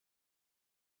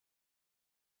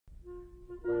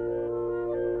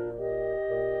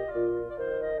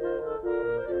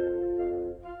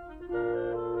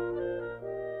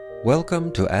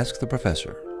Welcome to Ask the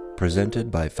Professor, presented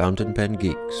by Fountain Pen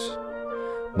Geeks.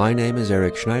 My name is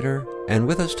Eric Schneider, and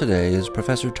with us today is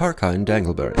Professor Tarquin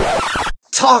Danglebury.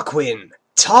 Tarquin!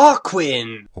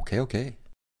 Tarquin! Okay.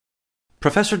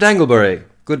 Professor Danglebury,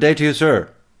 good day to you,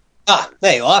 sir. Ah,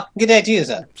 there you are. Good day to you,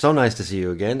 sir. So nice to see you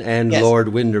again, and Yes. Lord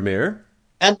Windermere.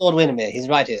 And Lord Windermere, he's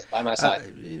right here, by my side.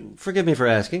 Forgive me for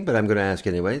asking, but I'm going to ask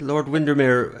anyway. Lord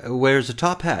Windermere wears a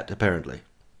top hat, apparently.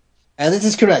 This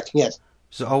is correct, yes.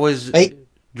 So always Hey.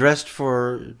 dressed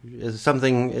for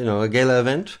something, a gala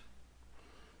event?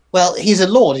 Well, he's a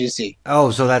lord, you see.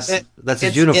 Oh, so that's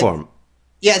his uniform.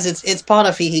 Yes, it's part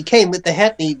of he came with the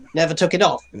hat and he never took it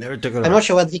off. Never took it off. I'm not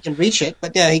sure whether he can reach it,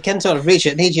 but yeah, he can sort of reach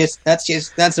it. And that's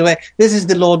the way. This is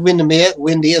the Lord Windermere,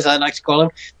 Windy as I like to call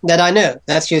him, that I know.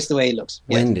 That's just the way he looks.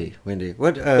 Yes. Windy.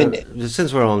 What? Windy.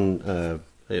 Since we're on,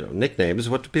 nicknames,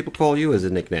 what do people call you as a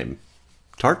nickname?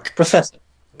 Tark? Professor.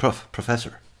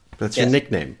 Professor. That's Yes. your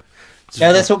nickname.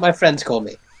 Yeah, that's what my friends call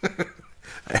me.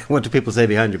 What do people say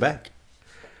behind your back?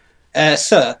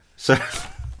 Sir.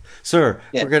 Sir,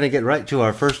 Yeah. we're going to get right to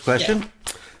our first question. Our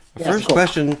Yes, first of course.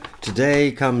 question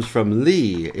today comes from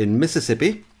Lee in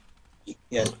Mississippi.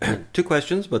 Yes. Two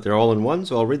questions, but they're all in one,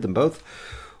 so I'll read them both.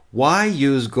 Why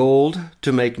use gold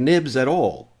to make nibs at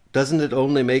all? Doesn't it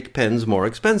only make pens more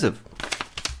expensive?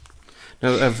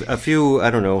 Now, a few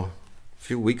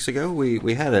weeks ago,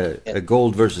 we had a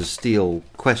gold versus steel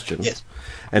question. Yes.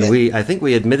 And Yes. I think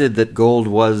we admitted that gold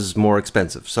was more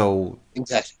expensive. So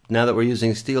Exactly. now that we're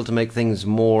using steel to make things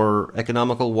more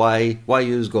economical, why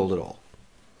use gold at all?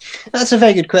 That's a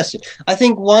very good question. I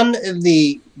think one of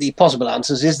the possible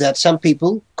answers is that some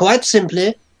people, quite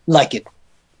simply, like it.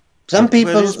 Some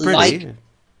people Well, it's pretty. like...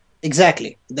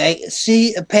 Exactly. They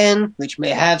see a pen which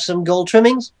may have some gold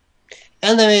trimmings,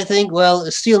 and they may think, well,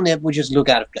 a steel nib would just look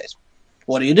out of place.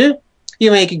 What do?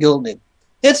 You make a gold nib.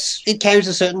 It carries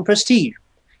a certain prestige.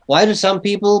 Why do some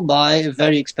people buy a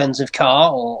very expensive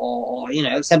car or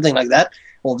something like that,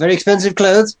 or very expensive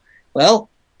clothes? Well,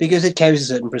 because it carries a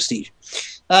certain prestige.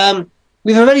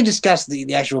 We've already discussed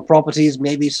the actual properties,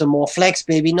 maybe some more flex,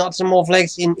 maybe not some more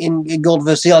flex in gold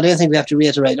versus steel. I don't think we have to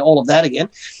reiterate all of that again.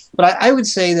 But I would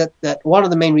say that one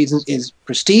of the main reasons is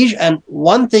prestige, and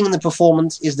one thing in the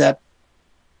performance is that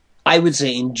I would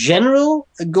say in general,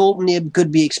 a gold nib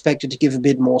could be expected to give a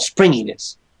bit more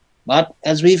springiness. But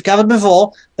as we've covered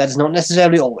before, that is not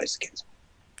necessarily always the case.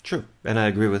 True, and I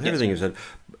agree with everything you said.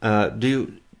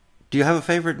 Do you have a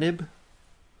favorite nib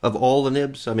of all the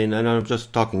nibs? I mean, I know I'm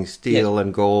just talking steel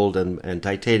and gold and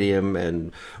titanium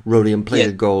and rhodium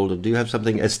plated gold. Do you have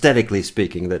something aesthetically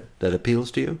speaking that appeals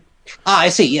to you? I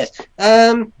see. Yes.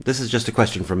 This is just a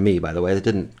question from me, by the way. It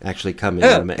didn't actually come in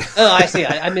the mail. I see.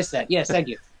 I missed that. Yes, thank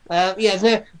you. Yes.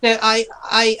 No.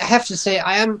 I have to say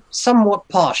I am somewhat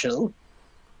partial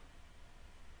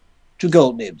to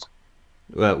gold nibs.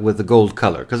 With the gold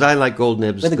color, because I like gold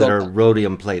nibs that are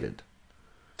rhodium plated.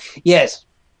 Yes,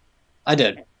 I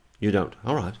don't. You don't?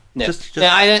 All right. No, Just... no.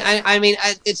 I mean,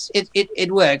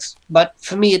 it works, but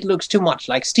for me, it looks too much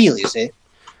like steel. You see.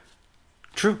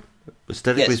 True.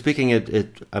 Aesthetically Yes. speaking,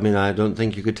 I mean, I don't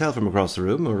think you could tell from across the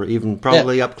room, or even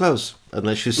probably up close,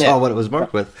 unless you saw what it was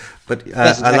marked with. But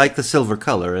exactly. I like the silver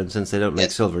color, and since they don't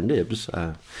make silver nibs,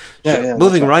 Yeah,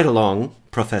 moving that's right along,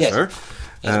 Professor.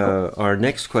 Yes. Our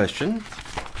next question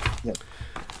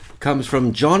comes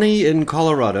from Johnny in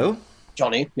Colorado.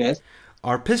 Johnny, yes.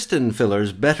 Are piston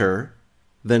fillers better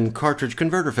than cartridge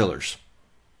converter fillers?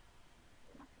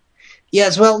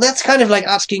 Yes, well, that's kind of like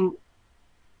asking,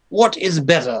 what is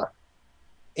better,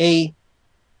 a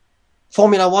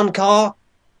Formula One car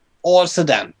or a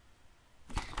sedan?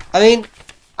 I mean,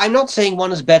 I'm not saying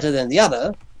one is better than the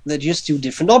other. They're just two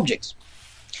different objects.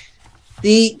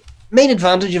 The main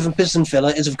advantage of a piston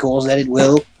filler is, of course, that it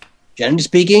will, generally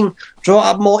speaking, draw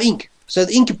up more ink. So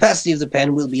the ink capacity of the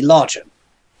pen will be larger.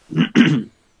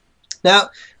 Now,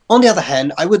 on the other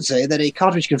hand, I would say that a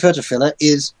cartridge converter filler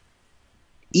is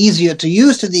easier to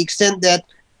use to the extent that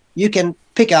you can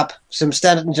pick up some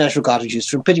standard international cartridges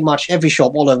from pretty much every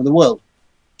shop all over the world.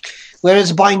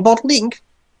 Whereas buying bottled ink,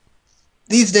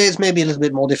 these days may be a little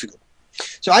bit more difficult.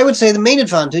 So I would say the main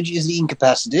advantage is the ink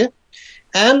capacity,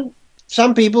 and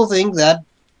some people think that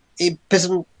a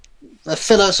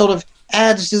filler sort of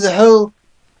adds to the whole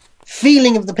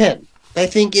feeling of the pen. They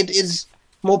think it is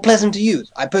more pleasant to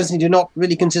use. I personally do not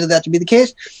really consider that to be the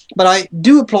case, but I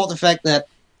do applaud the fact that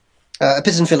a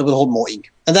piston filler will hold more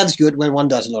ink. And that's good when one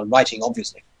does a lot of writing,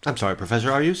 obviously. I'm sorry,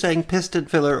 Professor, are you saying piston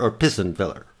filler or piston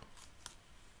filler?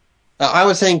 I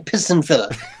was saying piston filler.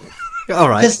 All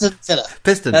right. Piston filler.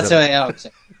 Piston That's filler. the way I would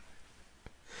say.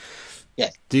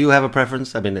 Yes. Do you have a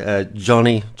preference? I mean,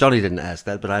 Johnny didn't ask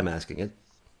that, but I'm asking it.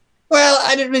 Well,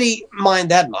 I didn't really mind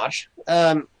that much.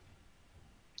 I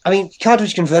mean,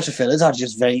 cartridge converter fillers are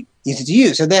just very easy to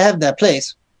use, so they have their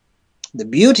place. The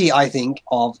beauty, I think,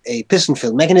 of a piston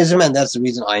fill mechanism, and that's the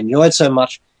reason I enjoy it so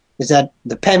much, is that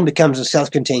the pen becomes a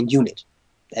self-contained unit.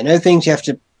 There are no things you have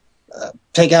to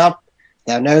take out.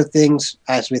 There are no things,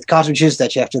 as with cartridges,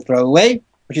 that you have to throw away,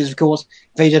 which is, of course,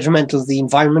 very detrimental to the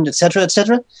environment, etc.,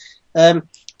 etc.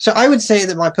 So I would say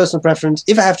that my personal preference,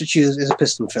 if I have to choose, is a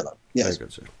piston filler. Yes. Very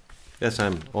good, sir. Yes,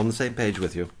 I'm on the same page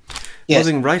with you. Yes.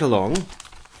 Moving right along,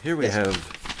 here we have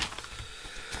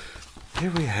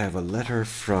a letter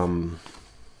from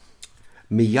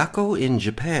Miyako in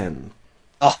Japan.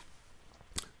 Oh.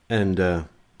 And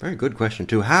very good question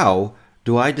too. How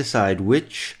do I decide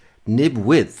which nib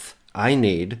width I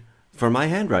need for my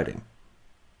handwriting?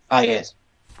 Ah, yes.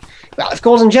 Well, of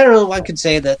course, in general, one could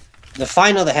say that the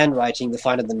finer the handwriting, the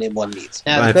finer the nib one needs.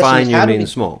 Now, By the question fine, is, you how do mean we...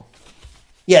 small.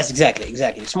 Yes, exactly.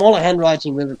 Smaller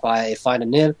handwriting will require a finer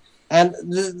nib. And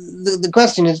the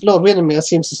question is, Lord Windermere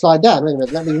seems to slide down. Wait a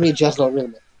minute, let me readjust Lord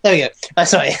Windermere. There we go.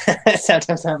 Sorry.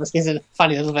 Sometimes he's a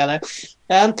funny little fellow.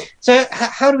 So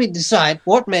how do we decide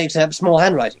what makes up small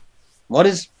handwriting? What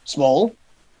is small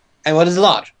and what is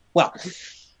large? Well,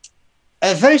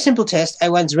 a very simple test I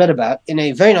once read about in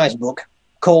a very nice book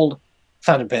called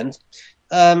Fountain Pens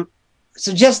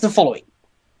suggests the following.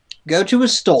 Go to a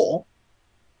store,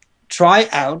 try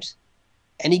out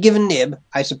any given nib.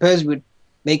 I suppose it would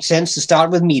make sense to start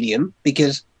with medium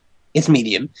because it's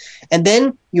medium. And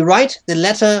then you write the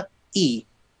letter E,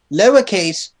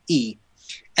 lowercase e.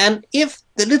 And if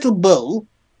the little bowl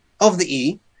of the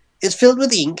E is filled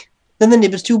with ink, then the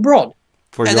nib is too broad.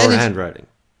 For your handwriting.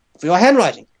 For your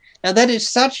handwriting. Now that is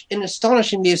such an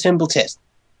astonishingly simple test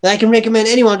that I can recommend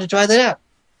anyone to try that out.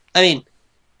 I mean,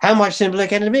 how much simpler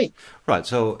can it be? Right,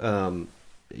 so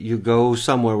you go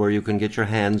somewhere where you can get your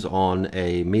hands on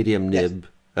a medium nib,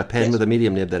 a pen with a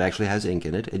medium nib that actually has ink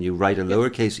in it, and you write a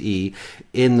lowercase e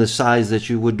in the size that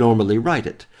you would normally write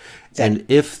it. Exactly.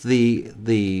 And if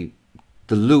the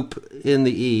loop in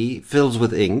the e fills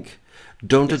with ink,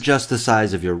 don't adjust the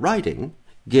size of your writing.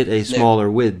 Get a smaller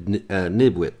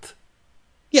nib width.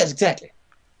 Yes, exactly.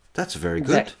 That's very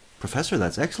good, Professor.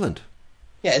 That's excellent.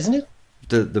 Yeah, isn't it?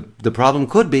 The problem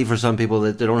could be for some people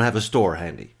that they don't have a store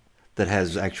handy that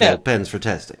has actual pens for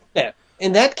testing. Yeah.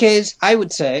 In that case, I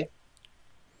would say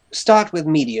start with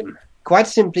medium. Quite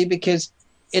simply because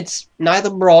it's neither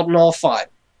broad nor fine.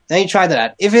 Then you try that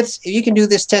out. If you can do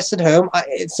this test at home,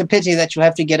 it's a pity that you'll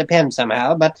have to get a pen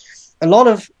somehow, but a lot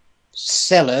of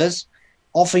sellers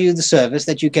offer you the service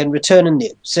that you can return a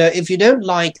nib. So if you don't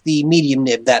like the medium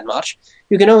nib that much,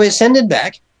 you can always send it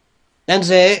back and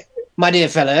say, my dear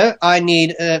fellow, I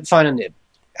need a finer nib.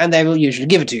 And they will usually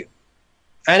give it to you.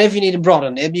 And if you need a broader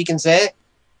nib, you can say,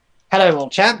 hello,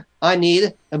 old chap, I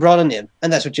need a broader nib.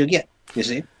 And that's what you'll get, you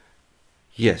see.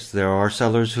 Yes, there are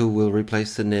sellers who will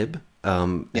replace the nib.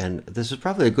 And this is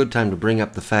probably a good time to bring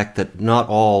up the fact that not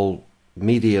all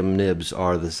medium nibs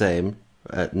are the same.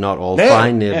 Not all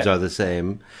fine nibs are the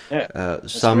same.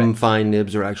 Some fine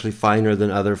nibs are actually finer than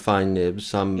other fine nibs.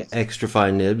 Some extra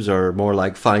fine nibs are more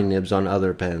like fine nibs on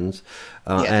other pens.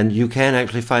 And you can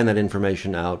actually find that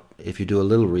information out if you do a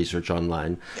little research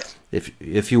online.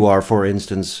 If you are, for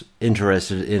instance,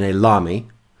 interested in a Lamy,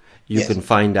 you can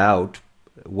find out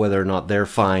whether or not their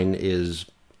fine is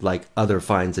like other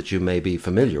fines that you may be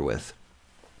familiar with.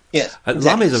 Yes,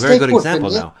 Lamy is a very good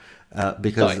example now.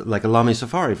 Because, like a Lamy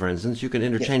Safari, for instance, you can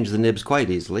interchange the nibs quite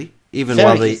easily, even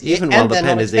while the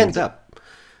pen is inked up.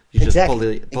 You just pull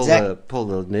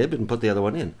the nib and put the other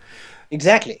one in.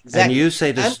 Exactly. And you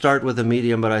say to start with a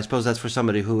medium, but I suppose that's for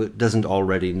somebody who doesn't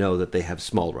already know that they have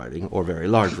small writing or very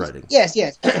large writing. Yes,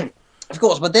 of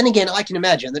course. But then again, I can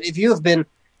imagine that if you have been,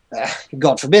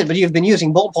 God forbid, but you've been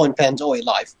using ballpoint pens all your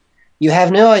life, you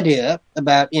have no idea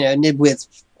about nib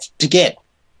width to get.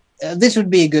 This would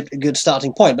be a good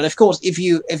starting point. But of course, if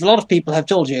a lot of people have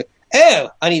told you, oh,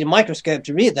 I need a microscope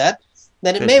to read that,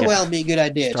 then it may well be a good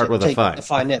idea to take a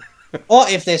fine nib. Or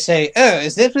if they say, oh,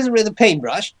 is this with a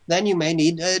paintbrush, then you may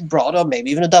need a broad or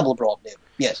maybe even a double broad nib.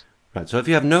 Yes. Right. So if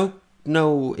you have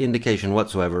no indication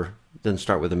whatsoever, then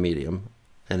start with a medium.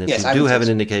 And if you do have an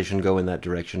indication, go in that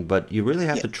direction. But you really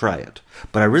have to try it.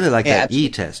 But I really like that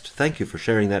E-test. Thank you for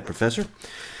sharing that, Professor.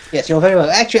 Yes, you're very well.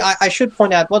 Actually, I should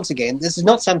point out once again, this is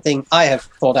not something I have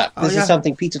thought out. This is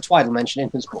something Peter Twiddle mentioned in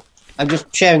his book. I'm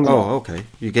just sharing the book. Okay.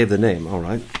 You gave the name. All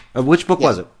right. Which book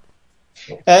was it?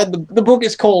 The book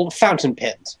is called Fountain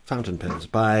Pens. Fountain Pens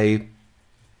by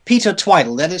Peter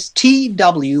Twiddle. That is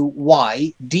Twydle.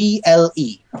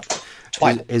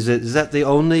 Twiddle. Is that the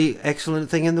only excellent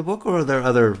thing in the book, or are there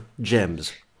other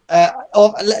gems?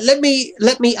 Let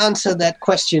me answer that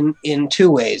question in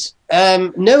two ways.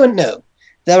 No and no.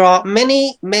 There are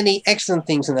many excellent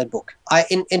things in that book.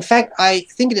 In fact, I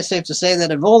think it is safe to say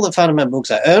that of all the fountain pen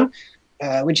books I own,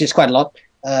 which is quite a lot,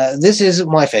 this is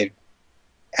my favorite.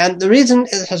 And the reason,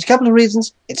 it has a couple of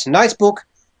reasons. It's a nice book.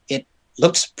 It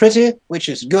looks pretty, which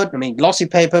is good. I mean, glossy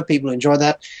paper, people enjoy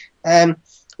that.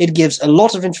 It gives a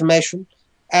lot of information,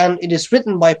 and it is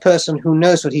written by a person who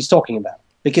knows what he's talking about,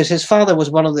 because his father was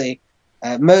one of the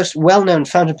most well-known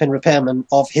fountain pen repairmen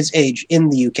of his age in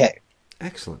the UK.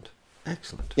 Excellent.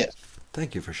 Excellent. Yes.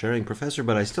 Thank you for sharing, Professor,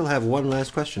 but I still have one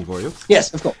last question for you.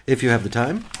 Yes, of course. If you have the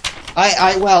time.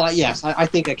 Yes, I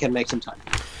think I can make some time.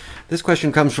 This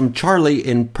question comes from Charlie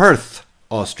in Perth,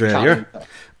 Australia.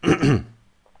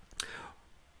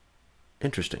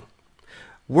 Interesting.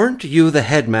 Weren't you the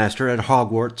headmaster at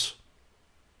Hogwarts?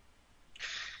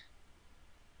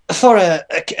 For a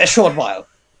short while.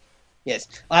 Yes,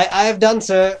 I have done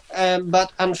so,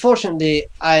 but unfortunately,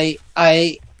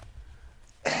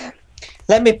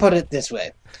 let me put it this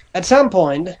way. At some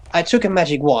point, I took a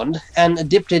magic wand and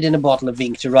dipped it in a bottle of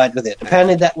ink to write with it.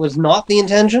 Apparently, that was not the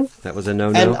intention. That was a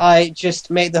no-no. And I just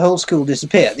made the whole school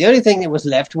disappear. The only thing that was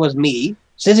left was me,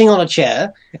 sitting on a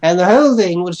chair, and the whole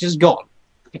thing was just gone.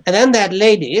 And then that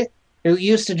lady, who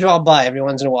used to drop by every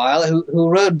once in a while, who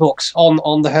wrote books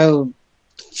on the whole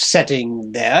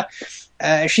setting there,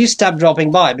 she stopped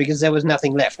dropping by because there was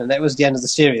nothing left, and that was the end of the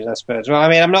series, I suppose. Well,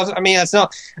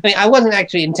 I wasn't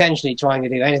actually intentionally trying to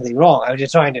do anything wrong. I was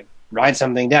just trying to write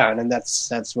something down, and that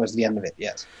was the end of it.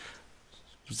 Yes.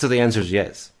 So the answer is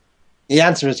yes. The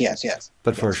answer is yes.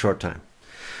 But for a short time.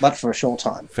 But for a short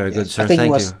time. Very good, sir. Thank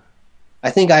you.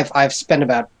 I think I've spent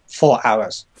about 4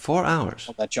 hours. 4 hours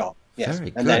On that job. Yes. Very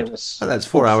and good. Then it was, well, that's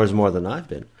 4 hours more than I've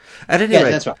been. At any rate,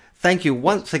 that's right. Thank you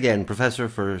once again, Professor,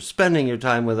 for spending your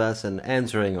time with us and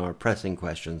answering our pressing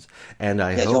questions. And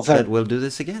I hope that we'll do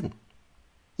this again.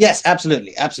 Yes,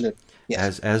 absolutely.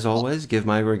 Yes. As always, give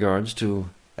my regards to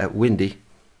Windy.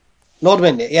 Lord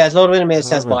Windy. Yes, Lord Windy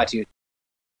says bye to you.